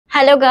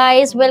Hello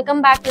guys,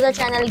 welcome back to the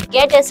channel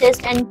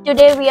GetAssist, and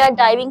today we are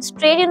diving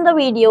straight in the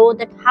video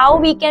that how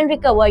we can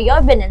recover your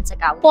Binance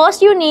account.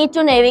 First, you need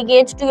to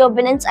navigate to your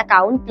Binance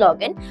account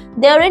login.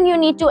 Therein you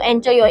need to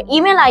enter your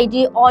email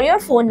ID or your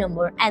phone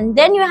number, and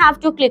then you have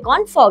to click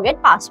on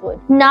forget password.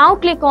 Now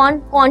click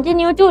on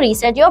continue to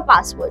reset your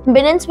password.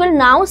 Binance will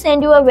now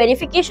send you a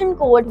verification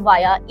code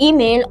via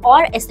email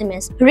or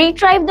SMS.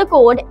 Retrieve the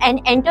code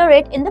and enter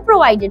it in the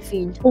provided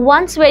field.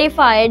 Once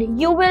verified,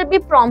 you will be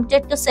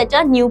prompted to set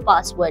a new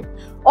password.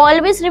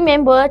 Always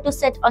remember to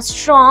set a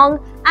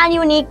strong and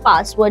unique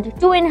password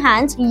to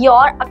enhance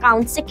your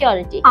account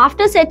security.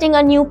 After setting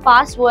a new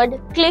password,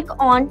 click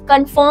on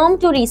confirm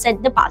to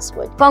reset the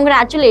password.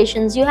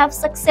 Congratulations, you have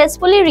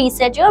successfully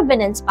reset your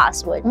Binance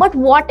password. But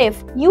what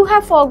if you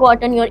have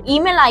forgotten your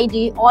email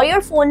ID or your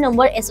phone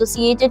number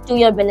associated to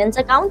your Binance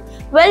account?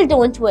 Well,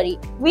 don't worry.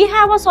 We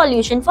have a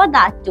solution for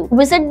that too.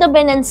 Visit the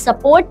Binance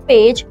Support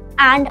page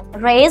and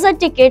raise a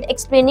ticket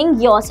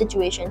explaining your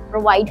situation.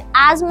 Provide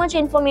as much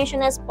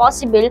information as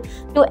possible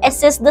to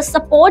assist the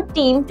support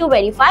team to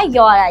verify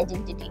your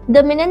identity.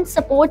 The Binance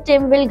support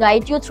team will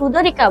guide you through the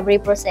recovery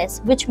process,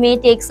 which may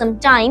take some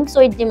time,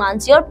 so it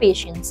demands your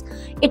patience.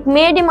 It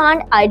may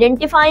demand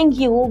identifying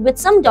you with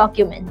some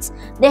documents.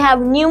 They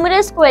have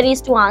numerous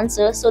queries to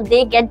answer, so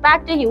they get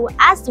back to you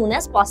as soon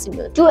as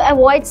possible. To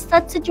avoid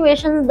such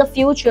situations in the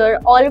future,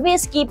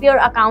 always keep your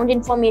account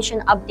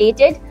information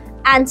updated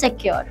and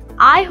secure.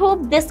 I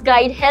hope this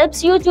guide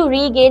helps you to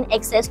regain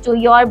access to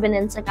your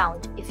Binance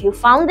account. If you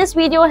found this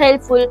video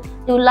helpful,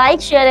 do like,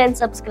 share and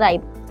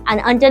subscribe.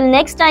 And until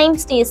next time,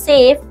 stay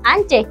safe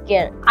and take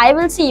care. I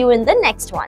will see you in the next one.